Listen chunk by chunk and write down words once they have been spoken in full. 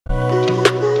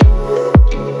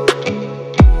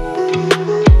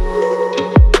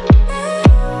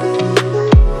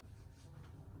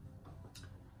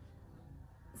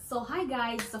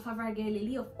most of our girl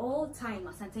Lily of all time.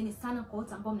 Asanteni sana kwa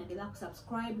wote ambao mnaendelea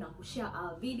kusubscribe na kushare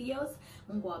our videos.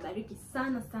 Mungu awabariki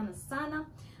sana sana sana.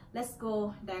 Let's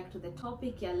go direct to the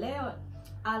topic ya leo.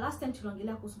 Last time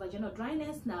tuliongelea kuhusu vaginal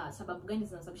dryness na sababu gani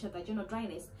zinasababisha vaginal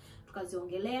dryness.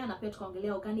 Tukaziongelea na pia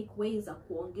tukaongelea organic ways za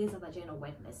kuongeza vaginal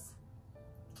wetness.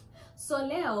 So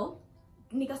leo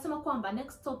nikasema kwamba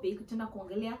next topic tutaenda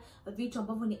kuongelea vitu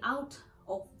ambavyo ni out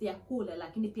of vyakula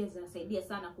lakini pia zinasaidia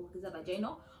sana kuongeza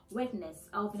vaginal wetness,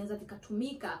 au vinaweza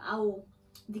vikatumika au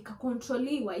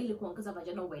vikakontroliwa ili kuongeza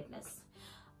vaginal wetness.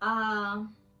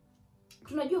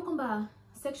 Tunajua kwamba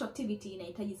sexual activity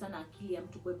inahitaji sana akili ya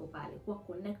mtu kuwepo pale, kuwa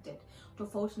connected,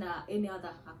 tofauti na any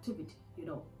other activity,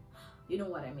 you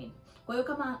know what I mean. Kwa hiyo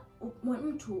kama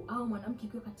mtu au mwanamke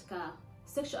akiwa katika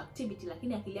sexual activity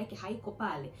lakini akili yake haiko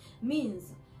pale,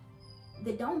 means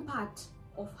the down part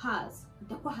of hers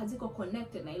itakuwa haziko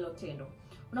connected na hilo tendo.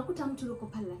 Unakuta mtu yuko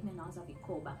pale lakini anawaza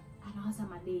vikoba, anawaza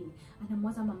madeni,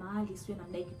 anamwaza mama Ali sio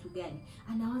anamdai kitu gani,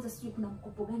 anawaza sio kuna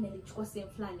mkopo gani alichukua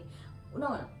sehemu fulani.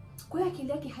 Unaona? Kwa hiyo akili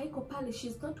yake haiko pale,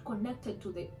 she's not connected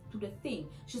to the thing.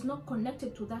 She's not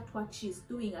connected to that what she's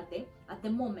doing at the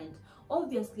moment.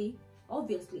 Obviously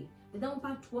the down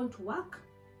part won't work.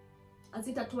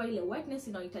 Azitatoa ile wetness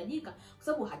inayohitajika kwa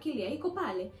sababu akili haiko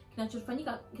pale.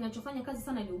 Kinachofanya kazi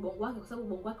sana ni ubongo wake, kwa sababu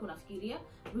ubongo wake unafikiria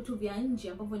vitu vya nje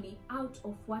ambavyo ni out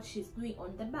of what she's doing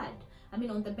on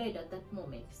the bed at that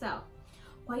moment. Sawa?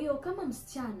 Kwa hiyo kama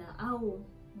msichana au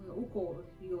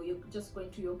you're just going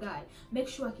to your guy, make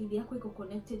sure akili yako iko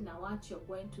connected na what you're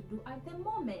going to do at the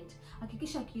moment.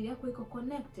 Hakikisha akili yako iko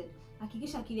connected,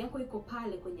 hakikisha akili yako iko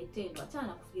pale kwenye tendo. Achana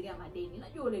na kufikiria madeni.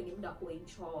 Najua ule ni muda wa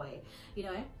kuenjoy,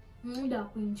 muda wa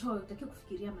kuenjoy. Utaki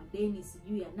kufikiria madeni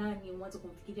sijui ya nani, mwanzo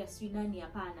kumfikiria sijui nani,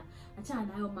 hapana. Achana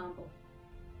na hayo mambo.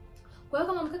 Kwa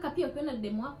hiyo kama mkaka pia ukiona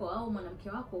demu wako au mwanamke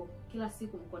wako kila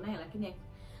siku mko naye lakini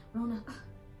unaona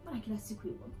bwana kila siku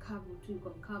yuko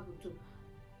mkavu tu,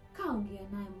 kaongea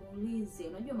naye, muulize.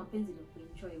 Unajua mapenzi ni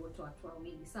kuenjoy wote watu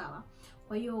wawili, sawa?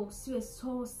 Kwa hiyo usiwe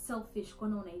so selfish kwa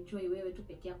una enjoy wewe tu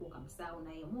peke yako ukamsahau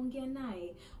naye. Muongea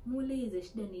naye, muulize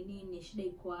shida ni nini, shida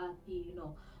iko wapi,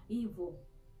 hivyo.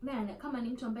 Na kama ni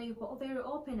mtu ambaye yuko very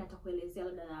open, atakuelezea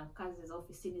labda na kazi za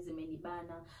ofisini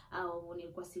zimenibana, au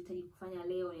nilikuwa sihitaji kufanya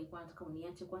leo, nilikuwa nataka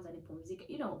uniache kwanza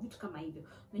nipumzike, vitu kama hivyo.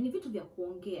 Ni vitu vya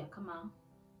kuongea kama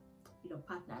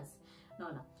partners.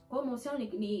 Naona. Kwa hiyo mahusiano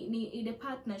ni ile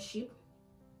partnership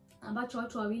ambacho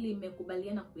watu wawili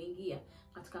mmekubaliana kuingia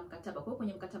katika mkataba. Kwa hiyo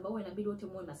kwenye mkataba huo inabidi wote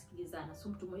mwe mnasikilizana. So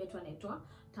mtu mmoja tu anaitoa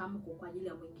tamko kwa ajili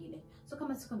ya mwingine. So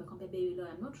kama siku amekwambia baby leo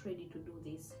I'm not ready to do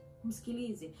this,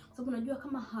 msikilize. Kwa sababu unajua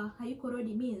kama hayuko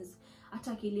ready means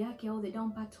hata akili yake au the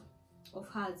down part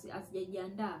of hers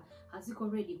hazijajiandaa, haziko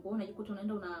ready. Kwa hiyo unajikuta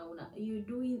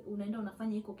unaenda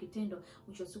unafanya hiko kitendo,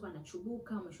 mwisho wa siku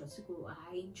anachubuka, mwisho wa siku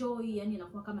enjoy, yani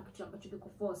inakuwa kama kitu ambacho kiko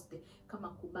forced, kama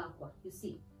kubakwa, you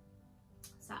see.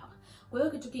 Sawa. Kwa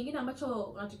hiyo kitu kingine ambacho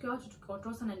unatakiwa watu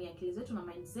tukontrol sana ni akili zetu na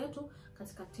mind zetu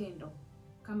katika tendo.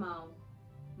 Kama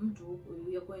mtu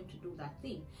you're going to do that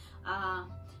thing.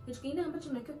 Kitu kingine ambacho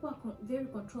unatakiwa kuwa very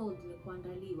controlled ni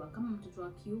kuandaliwa. Kama mtoto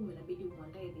wa kiume inabidi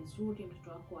umuandae vizuri, mtoto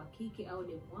wako wa kike au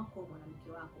demu wako au mwanamke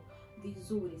wako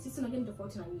vizuri. Sisi unajua ni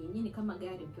tofauti na nyinyi, ni kama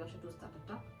gari ukiwasha tu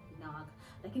starter inawaka.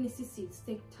 Lakini sisi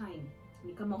take time.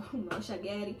 Ni kama umewasha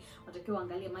gari, unatakiwa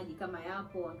uangalie maji kama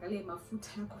yapo, uangalie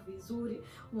mafuta yako vizuri,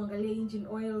 uangalie engine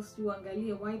oils,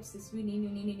 uangalie wipes,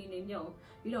 nini,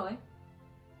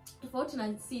 tofauti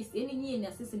na sisi. Yani nyinyi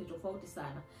na sisi ni tofauti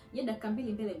sana. Nyinyi dakika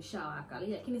 2 mbele mshawaka,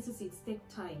 lakini sisi it take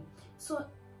time. So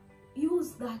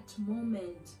use that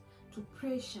moment to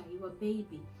pressure your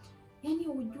baby. Yani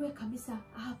ujue kabisa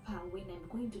hapa, when I'm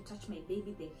going to touch my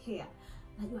baby the hair,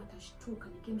 najua atashtuka,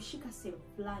 nikimshika sehemu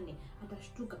fulani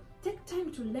atashtuka. Take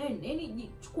time to learn.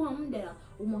 Yani chukua muda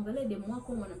umwangalie demu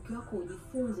wako, mwanamke wako,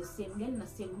 ujifunze sehemu gani na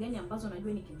sehemu gani ambazo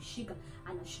najua nikimshika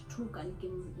anashtuka,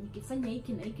 nikifanya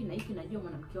hiki na hiki na hiki najua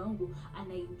mwanamke wangu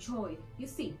ana enjoy. You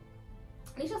see?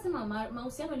 Nilishasema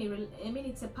mahusiano ni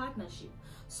it's a partnership.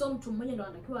 So mtu mmoja ndo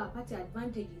anatakiwa apate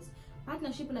advantages.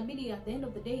 Partnership inabidi at the end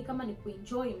of the day kama ni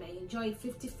kuenjoy, na enjoy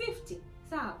 50-50.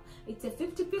 Sawa? It's a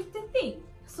 50-50 thing.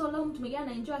 So leo mtu mwingine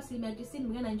anaenjoy 90%,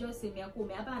 mwingine anaenjoy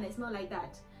 10%. Hapana, it's not like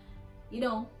that.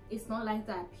 It's not like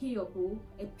that.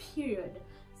 A period.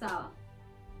 Sawa?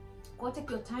 Kwa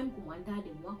take your time kumwandaa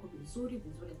demu wako vizuri.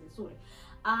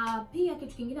 Pia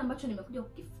kitu kingine ambacho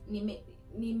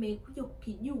nimekuja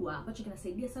kukijua ambacho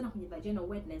kinasaidia sana kwenye vaginal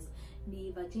wetness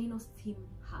ni vaginal steam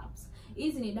herbs.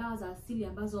 Hizi ni dawa za asili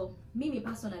ambazo mimi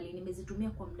personally nimezitumia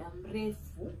kwa muda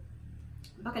mrefu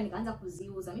mpaka nikaanza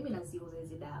kuziuza. Mimi naziuza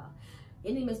hizi dawa.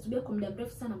 Yaani nimezitumia kwa muda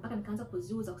mrefu sana mpaka nikaanza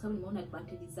kuziuza kwa sababu nimeona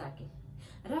advantage zake.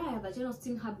 Raha ya vaginal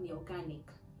steam herb ni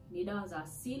organic. ni dawa za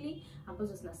asili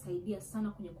ambazo zinasaidia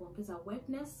sana kwenye kuongeza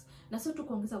wetness, na sio tu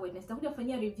kuongeza wetness. Nitakuja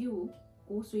kufanyia review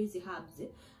kuhusu hizi herbs,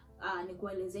 ni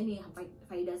kuelezeni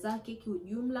faida zake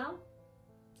kiujumla,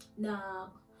 na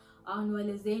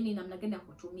niwaelezeni namna gani ya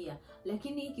kutumia.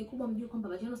 Lakini kikubwa mjue kwamba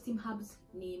vaginal steam herbs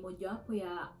ni mojawapo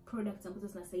ya products ambazo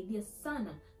zinasaidia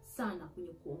sana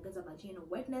kwenye kuongeza vaginal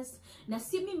wetness, na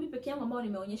si mimi peke yangu ambao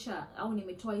nimeonyesha au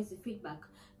nimetoa hizi feedback.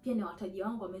 Pia na wateja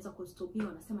wangu wameweza kuzitumia,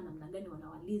 wanasema namna gani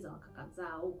wanawaliza wakaka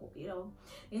zao huko, you know.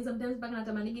 And sometimes mpaka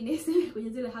natamani niseme kwenye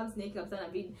zile herbs niweke kabisa na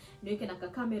video, niweke na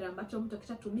kamera ambacho mtu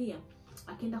akishatumia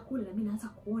akienda kule na mimi naanza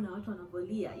kuona watu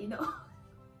wanavolia, you know.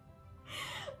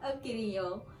 I'm kidding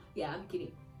yo. Yeah, I'm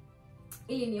kidding.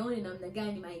 Ili nione namna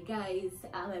gani my guys,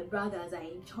 my brothers are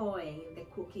enjoying the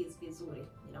cookies vizuri,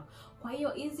 you know. Kwa hiyo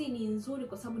hizi ni nzuri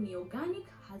kwa sababu ni organic,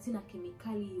 hazina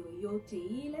kemikali yoyote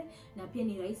ile, na pia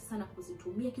ni rahisi sana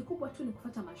kuzitumia. Kikubwa tu ni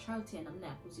kufuata masharti ya namna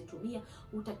ya kuzitumia.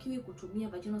 Utakiwi kutumia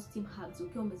vaginal steam herbs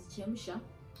ukiwa umezichemsha.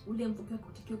 Ule mvuke wake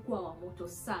utakiwi kuwa wa moto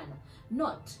sana.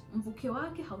 Mvuke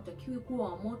wake hautakiwi kuwa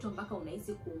wa moto mpaka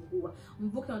unahisi kuungua.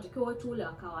 Mvuke unatakiwa wetu ule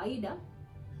wa kawaida,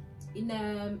 in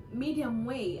a medium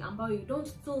way ambayo you don't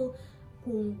feel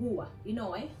kuungua, you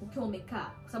know, ukiwa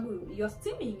umekaa, kwa sababu you're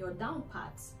steaming your down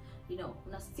parts, you know,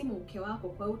 una steam uke wako,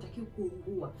 kwa hiyo utakiwa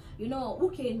kuungua, you know.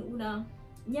 Uke una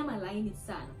nyama laini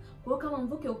sana, kwa hiyo kama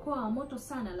mvuke uko wa moto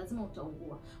sana lazima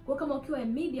utaungua. Kwa hiyo kama ukiwa a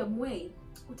medium way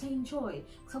utaenjoy,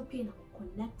 kwa sababu pia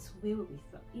inakukonnect wewe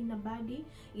with your inner body,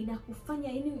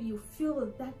 inakufanya you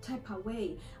feel that type of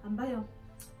way ambayo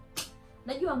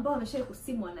najua ambao wameshawahi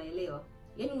kusimu wanaelewa.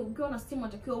 Yani ukiwa na steam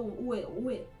unatakiwa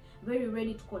uwe very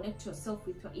ready to connect yourself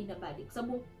with your inner body, kwa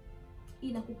sababu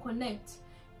inakuconnect.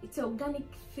 It's an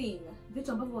organic thing,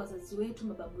 vitu ambavyo wazazi wetu,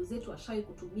 mababu zetu washawahi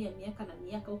kutumia miaka na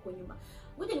miaka huko nyuma.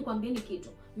 Ngoja nikwambieni kitu,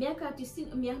 miaka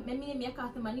 90, miaka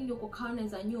 80 huko, karne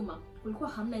za nyuma, kulikuwa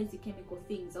hamna hizi chemical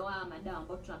things au madawa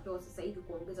ambayo tunapewa sasa hivi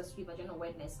kuongeza vaginal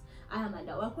wetness. Haya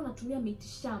madawa walikuwa wanatumia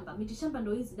mitishamba. Mitishamba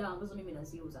ndio hizi dawa ambazo mimi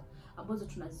naziuza,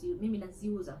 mimi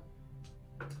naziuza,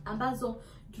 ambazo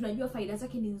tunajua faida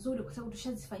zake ni nzuri kwa sababu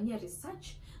tushazifanyia research.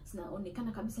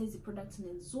 Zinaonekana kabisa hizi products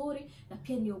ni nzuri, na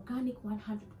pia ni organic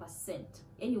 100%.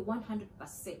 Yani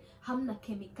 100%. Hamna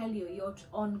kemikali yoyote,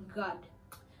 on God.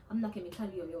 Hamna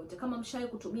kemikali yoyote. Kama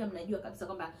mshawahi kutumia mnajua kabisa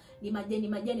kwamba ni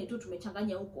majani tu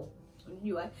tumechanganya huko.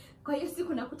 Unajua? Kwa hiyo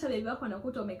siku nakuta baby wako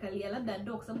anakuta umekalia labda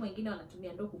ndoo, kwa sababu wengine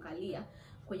wanatumia ndoo kukalia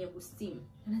kwenye kusteam.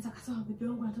 Anaweza kusema bibi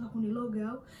wangu anataka kuniloga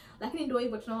au. Lakini ndio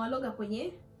hivyo, tunawaloga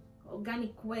kwenye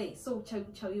organic way. So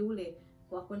uchawi ule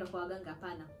wa kwenda kwa waganga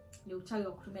hapana. Ni uchawi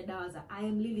wa kutumia dawa za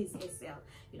Lovelies SL,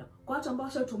 you know. Kwa watu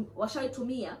ambao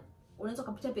washaitumia, unaweza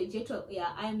kupitia page yetu ya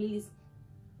Lovelies,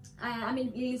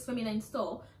 Lovelies Feminine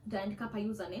Store, utaandika hapa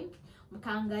username,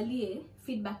 mkaangalie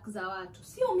feedback za watu.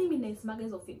 Sio mimi naisemaga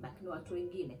hizo feedback, ni watu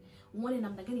wengine. Muone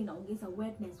namna gani inaongeza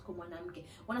wetness kwa mwanamke.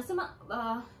 Wanasema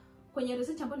kwenye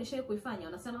research ambayo nishawahi kuifanya,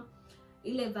 wanasema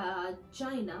ile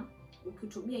vagina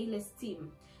ukitumia ile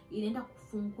steam inaenda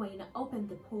kufungua, ina open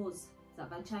the pores za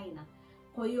vagina.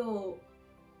 Kwa hiyo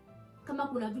kama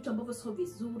kuna vitu ambavyo sio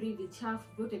vizuri,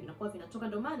 vichafu, vyote vinakuwa vinatoka.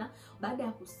 Ndio maana baada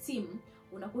ya kusteam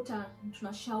unakuta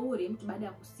tunashauri mtu baada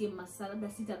ya kusteam masaa labda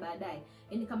 6 baadaye,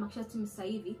 yani kama kisha steam sasa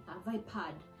hivi avae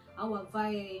pad au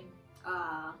avae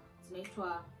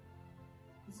zinaitwa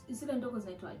zile ndogo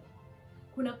zinaitwaje?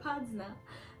 Kuna pads na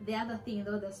the other thing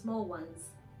though, the small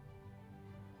ones.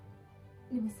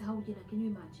 Nimesahau jina, can you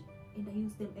imagine? And I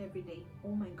use them every day.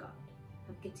 Oh my God,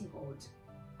 I'm getting old.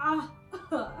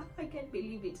 I can't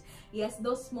believe it. Yes,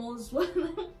 those small ones.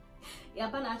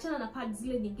 Hapana, achana na pads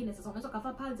zile nyingine. Sasa unaweza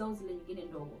kuvaa pads au zile nyingine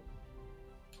ndogo,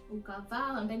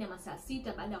 ukavaa ndani ya masaa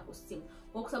 6 baada ya kusteam.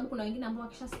 Kwa sababu kuna wengine ambao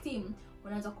wakisha steam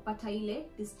wanaanza kupata ile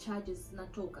discharges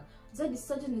zinatoka. Zile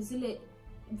discharges ni zile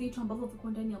vitu ambavyo viko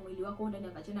ndani ya mwili wako, ndani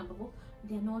ya vagina, ambavyo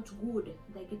they are not good,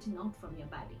 they are getting out from your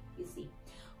body, you see.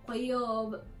 Kwa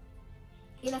hiyo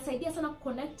inasaidia sana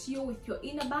connect you with your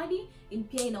inner body, and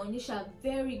pia inaonyesha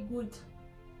very good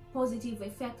positive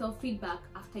effect or feedback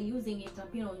after using it, na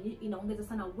pia inaongeza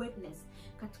sana wetness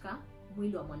katika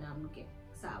mwili wa mwanamke.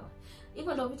 Sawa.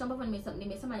 Hivyo ndio vitu ambavyo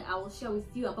nimesema I will share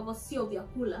with you, ambavyo sio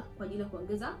vyakula kwa ajili ya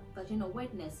kuongeza vaginal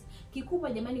wetness.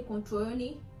 Kikubwa jamani,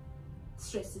 controlni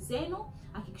stress zenu,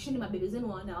 hakikisheni mabebe zenu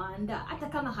wanawaandaa. Hata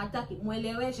kama hataki,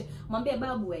 mueleweshe, mwambie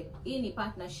babu hii ni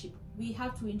partnership, we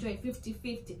have to enjoy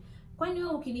 50-50. Kwani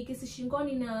wewe ukinikisi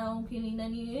shingoni na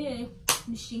ukininani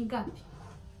ni shingapi?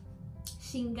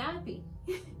 Shingapi?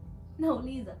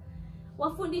 Nauliza.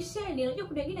 Wafundisheni, unajua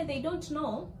kuna wengine they don't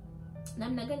know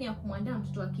namna gani ya kumwandaa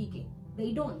mtoto wa kike.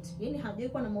 They don't. Yani hajui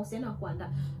kuwa na mahusiano ya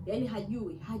kuandaa. Yani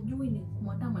hajui ni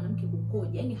kumwandaa mwanamke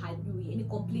ukoje. Yani hajui, yani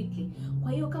completely.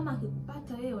 Kwa hiyo kama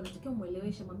akikupata wewe unatakiwa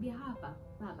mueleweshe, mwambie hapa,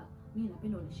 baba, mimi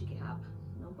napenda unishike hapa.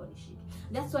 Naomba unishike.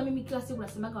 That's why mimi kila siku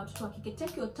nasemaga watoto wa kike,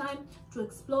 take your time to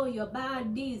explore your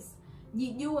bodies.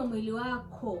 Jijue mwili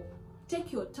wako.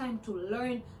 Take your time to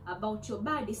learn about your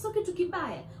body. Sio kitu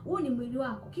kibaya. Huo ni mwili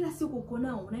wako. Kila siku uko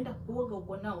nao, unaenda kuoga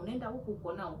uko nao, unaenda huko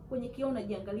uko nao. Kwenye kioo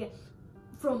unajiangalia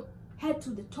from head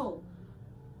to the toe.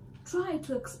 Try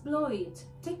to explore it.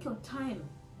 Take your time.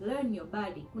 Learn your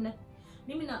body.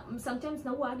 Mimi sometimes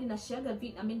na huwa hadi na share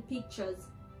pictures,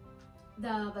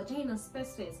 the vagina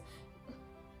spaces.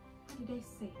 What did I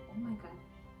say? Oh my god.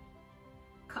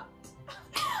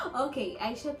 Cut. Okay,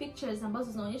 I share pictures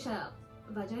ambazo zinaonyesha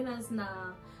vaginas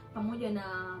na pamoja na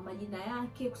majina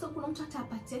yake, kwa sababu kuna mtu hata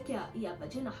pati yake ya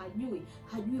vagina hajui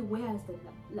where is the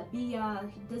labia,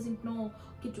 he doesn't know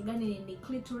kitu gani ni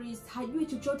clitoris, hajui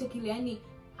chochote kile, yani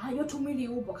hajui tu mwili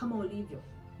upo kama ulivyo,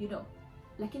 you know.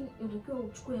 Lakini unatakiwa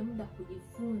uchukue muda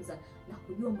kujifunza na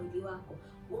kujua mwili wako.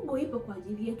 Google ipo kwa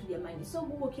ajili yetu jamani. So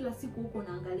Google kila siku huko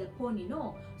unaangalia poni,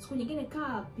 no. Siku nyingine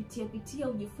kaa pitia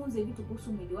ujifunze vitu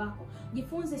kuhusu mwili wako.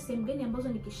 Jifunze sehemu gani ambazo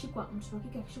nikishikwa, mtoto wa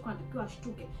kike akishikwa anatakiwa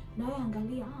ashtuke. Na wewe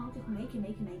angalia, okay kuna hiki na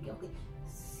hiki na hiki. Okay.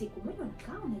 Siku moja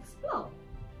unakaa una explore.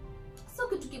 Sio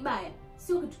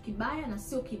kitu kibaya na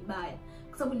sio kibaya.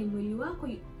 Kwa sababu ni mwili wako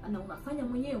na unafanya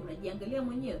mwenyewe, unajiangalia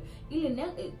mwenyewe.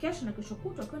 Ile kesho na kesho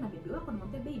kutwa ukiwa na bibi wako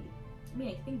namwambia baby,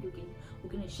 I think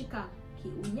ukinishika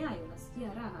kiunyayo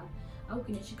nasikia raha, au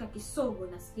ukinishika kisogo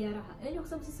nasikia raha. Yaani kwa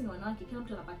sababu sisi ni wanawake, kila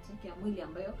mtu ana part yake ya mwili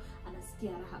ambayo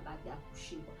anasikia raha baada ya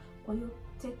kushikwa. Kwa hiyo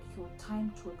take your time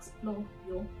to explore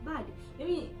your body.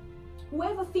 Maybe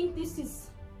whoever think this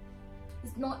is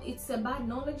it's a bad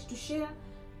knowledge to share,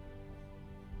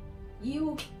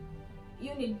 you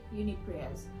need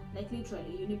prayers. Like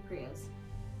literally you need prayers.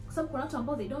 Kwa sababu kuna watu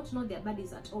ambao they don't know their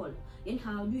bodies at all. Yani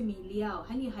hawajui miili yao,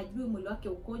 yani hajui mwili wake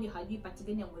ukoje, hajui part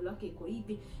gani ya mwili wake iko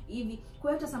hivi.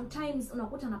 Kwa hiyo hata sometimes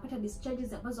unakuta anapata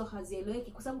discharges ambazo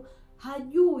hazieleweki kwa sababu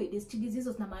hajui discharges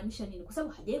hizo zinamaanisha nini, kwa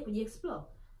sababu hajawahi kujiexplore.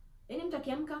 Yani mtu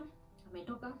akiamka,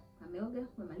 ametoka, ameoga,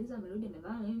 amemaliza, amerudi,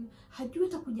 amevaa nini, hajui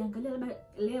hata kujiangalia, labda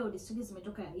leo discharges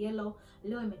zimetoka ya yellow,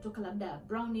 leo imetoka labda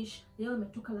brownish, leo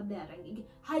imetoka labda ya rangi.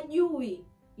 Hajui,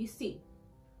 you see.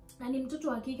 Na ni mtoto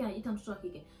wa kike, anajiita mtoto wa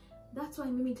kike. That's why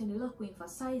mimi nitaendelea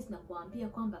kuemphasize na kuambia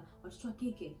kwamba watoto wa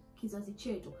kike, kizazi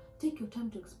chetu, take your time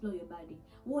to explore your body.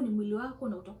 Huo ni mwili wako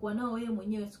na utakuwa nao wewe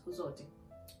mwenyewe siku zote.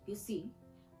 You see,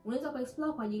 unaweza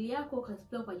kuexplore kwa ajili yako,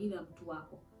 kuexplore kwa ajili ya mtu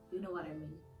wako. You know what I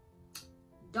mean?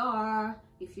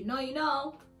 If you know, you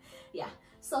know. Yeah.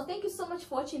 So thank you so much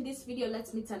for watching this video.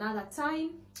 Let's meet another time.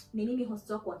 Ni mimi host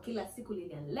wako wa kila siku,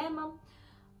 Lilian Lema.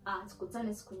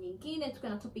 Tukutane siku nyingine, tukiwa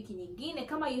na topic nyingine.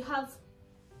 Kama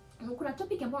kuna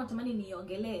topic ambayo natamani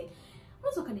niongelee,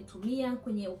 unaweza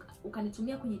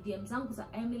ukanitumia kwenye DM zangu za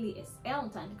Emily SL,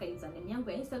 utaandika username yangu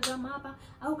ya Instagram hapa,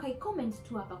 au kai comment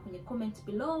tu hapa kwenye comment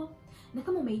below. Na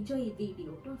kama umeenjoy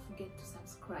video, don't forget to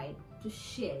subscribe, to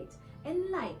share it and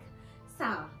like. So,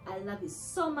 I love you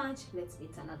so much. Let's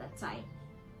meet another time.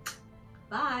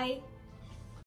 Bye.